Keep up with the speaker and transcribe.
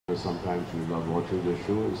Sometimes you love watching the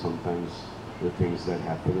show, and sometimes the things that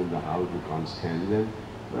happen in the house you can't stand them.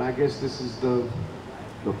 But I guess this is the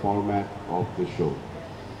format of the show.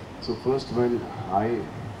 So first, when I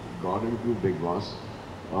got into Bigg Boss,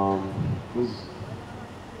 it was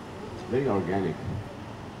very organic.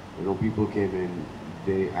 You know, people came in,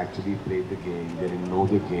 they actually played the game, they didn't know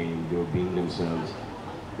the game, they were being themselves.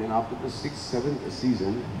 Then after the sixth, seventh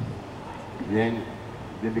season, then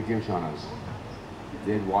they became shanas.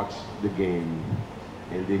 They had watched the game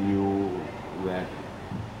and they knew that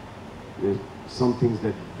there's some things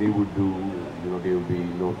that they would do, you know, they would be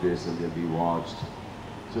noticed and they'll be watched.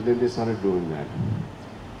 So then they started doing that.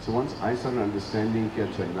 So once I started understanding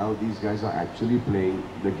that now these guys are actually playing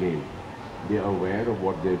the game. They are aware of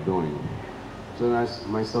what they're doing. So I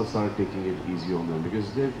myself started taking it easy on them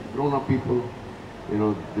because they're grown up people. You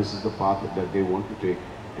know, this is the path that they want to take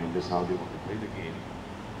and this is how they want to play the game.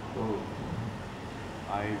 So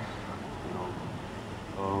I,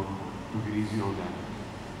 took it easy on them.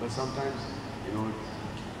 But sometimes, you know,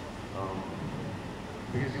 um,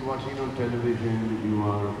 because you're watching on television, you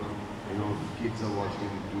are, kids are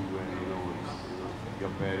watching it too, and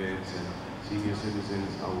your parents and senior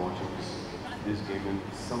citizens are watching this game, and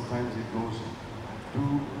sometimes it goes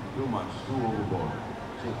too much, too overboard.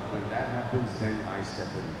 So when that happens, then I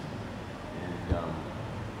step in, and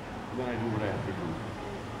then I do what I have to do.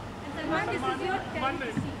 Salman, this is your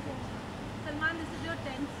 10th season. Salman, this is your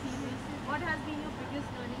 10th season. What has been your biggest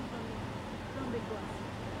learning from Bigg Boss?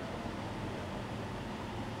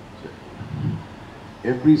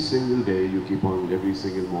 Every single day you keep on, every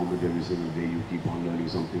single moment, every single day you keep on learning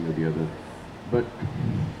something or the other. But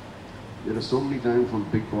there are so many times from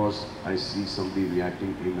Bigg Boss, I see somebody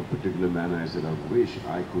reacting in a particular manner. I said, I wish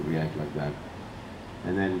I could react like that.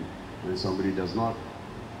 And then when somebody does not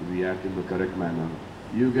react in the correct manner,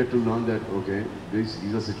 you get to learn that, okay, these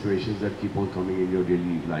are situations that keep on coming in your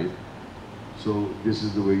daily life. So this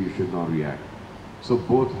is the way you should not react. So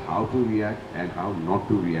both how to react and how not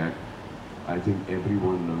to react, I think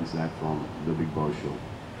everyone learns that from the Bigg Boss show.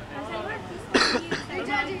 This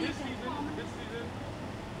season,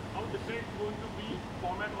 how different it's going to be?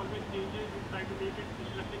 Format always changes. You try to make it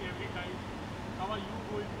interesting every time. How are you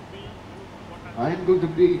going to be? I'm going to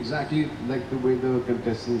be exactly like the way the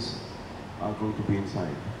contestants are going to be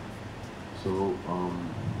inside. So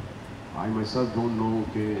I myself don't know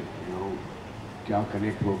कि क्या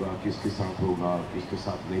connect होगा, किसके साथ होगा, किसके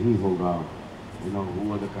साथ नहीं होगा.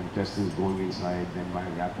 Who are the contestants going inside, then my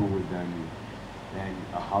rapport with them, and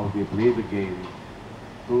how they play the game.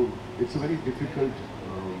 So it's a very difficult.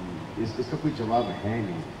 इसका कोई जवाब है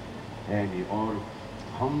नहीं और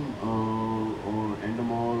हम और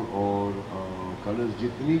एंडमॉल और कलर्स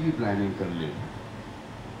जितनी भी प्लानिंग कर ले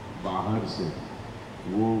बाहर से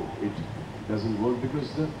वो it doesn't work because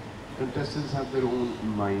the contestants have their own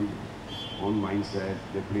mindset.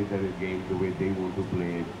 They play their game the way they want to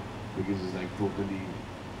play it because it's like totally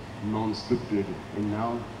non-scripted. And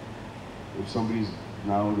now, if somebody's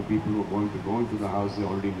now the people who are going to go into the house, they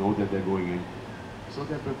already know that they're going in. So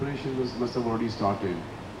their preparation must have already started.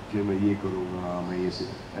 कि मैं ये करूँगा, मैं ये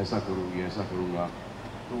ऐसा करूँगी, ऐसा करूँगा.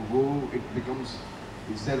 तो वो it becomes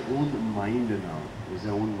it's their own mind now. It's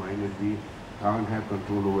their own mind, and we can't have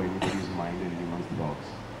control over anybody's mind and anyone's thoughts.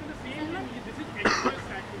 This is express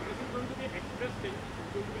acting. This is going to be express thing.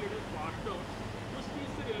 It's going to be a little faster. Which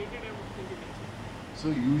piece से related है वो thinking? So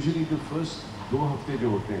usually the first 2 हफ्ते जो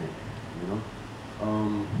होते हैं,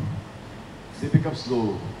 they pick up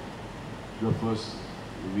slow the first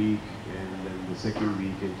week and then the second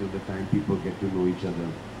week until the time people get to know each other.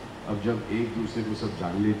 अब जब एक दूसरे को सब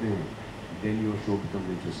जान लेते हैं, then your show becomes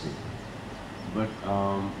interesting. But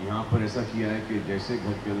यहाँ पर ऐसा किया है कि जैसे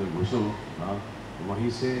घर के अंदर घुसो,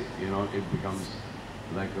 वहीं से it becomes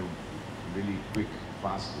like a really quick,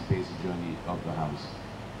 fast-paced journey of the house.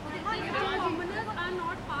 Commoners are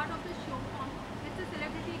not part of the show. It's a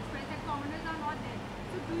celebrity express that commoners are not there.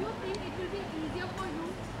 So do you think it will be easier for you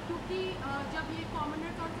क्योंकि जब ये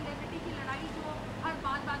commoners और celebrity की लड़ाई जो हर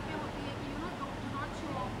बात पे होती है कि do not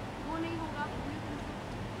show off, वो नहीं होगा?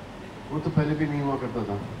 वो तो पहले भी नहीं हुआ करता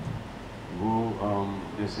था. वो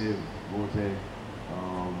जैसे वो थे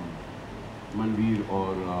मनवीर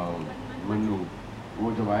और मन्नू,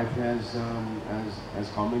 वो जब आए थे as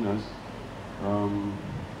commoners,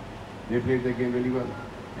 they played the game really well,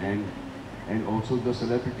 and also the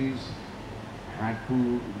celebrities had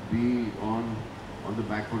to be on the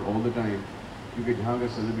back foot all the time. क्योंकि जहाँ अगर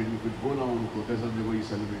celebrity कुछ बोला उनको कैसा देखो ये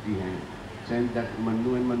celebrity हैं. And that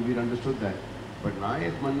Mannu and Manveer understood that. But now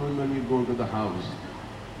if Mannu and Manveer go into the house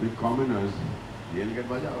with commoners, they'll get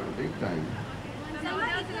baja out big time. Salman,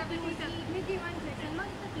 it's a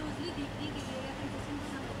closing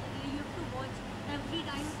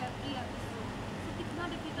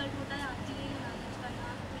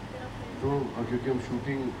क्योंकि हम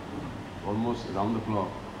shooting almost round the clock,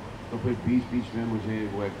 तो फिर बीच में मुझे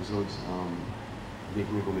वो episodes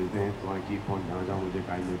देखने को मिलते हैं, तो आई कीप ऑन, जहाँ मुझे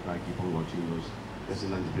टाइम मिलता है कीप ऑन वॉचिंग दोस, जैसे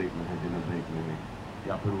लंच ब्रेक में है, डिनर ब्रेक में है,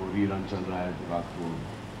 या फिर वो रीरन चल रहा है रात को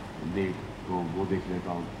लेट, तो वो देख लेता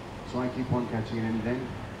हूँ. सो I keep on catching and then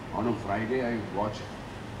on a Friday I watch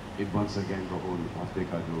it once again the whole हफ्ते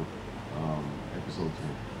का जो एपिसोड्स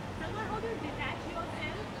हैं. Salman, how do you detach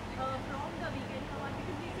yourself from the weekend cover?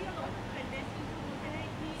 Because we see a lot of contestants who बोलते हैं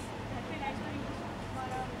कि घर पे रहकर ही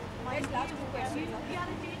हमारा Let's last two questions. we are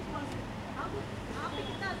a changed person. आप पे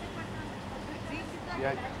कितना असर पड़ता है?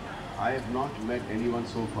 Yeah, I have not met anyone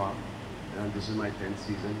so far, and this is my 10th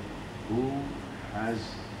season, who has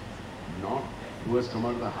come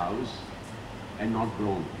out of the house and not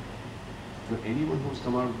grown. So anyone who's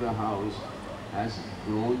come out of the house has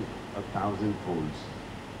grown 1,000 folds.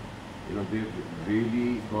 You know, they've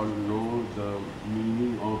really got to know the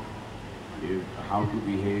meaning of how to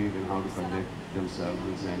behave and how to conduct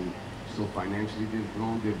themselves, and so financially they've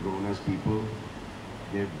grown as people.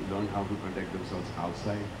 They've learned how to conduct themselves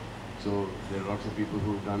outside. So there are lots of people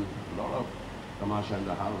who've done a lot of tamasha in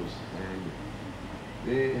the house, and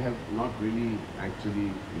they have not really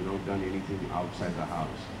actually, done anything outside the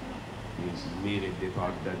house. Means made it. They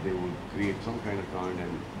thought that they would create some kind of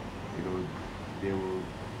content, and, they will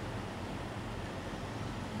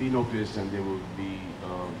be noticed and they will be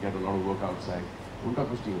get a lot of work outside. Unka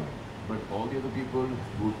kuch nahi hua. But all the other people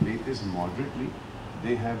who played this moderately,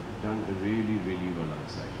 they have done really, really well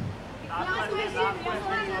outside. Last question.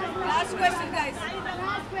 Last question, guys.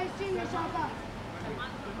 Last question, Mishra ka.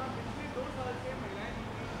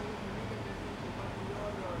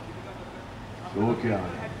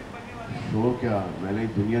 Show क्या मैंने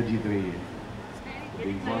दुनिया जीत रही है.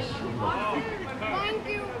 Big boss show. Thank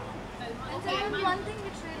you. And one thing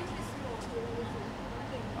which really is slow.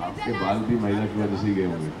 आपके बाल भी महिला की वजह से ही गए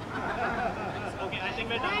होंगे. Okay, I think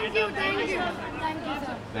we're done.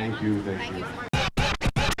 Thank you, sir. Thank you.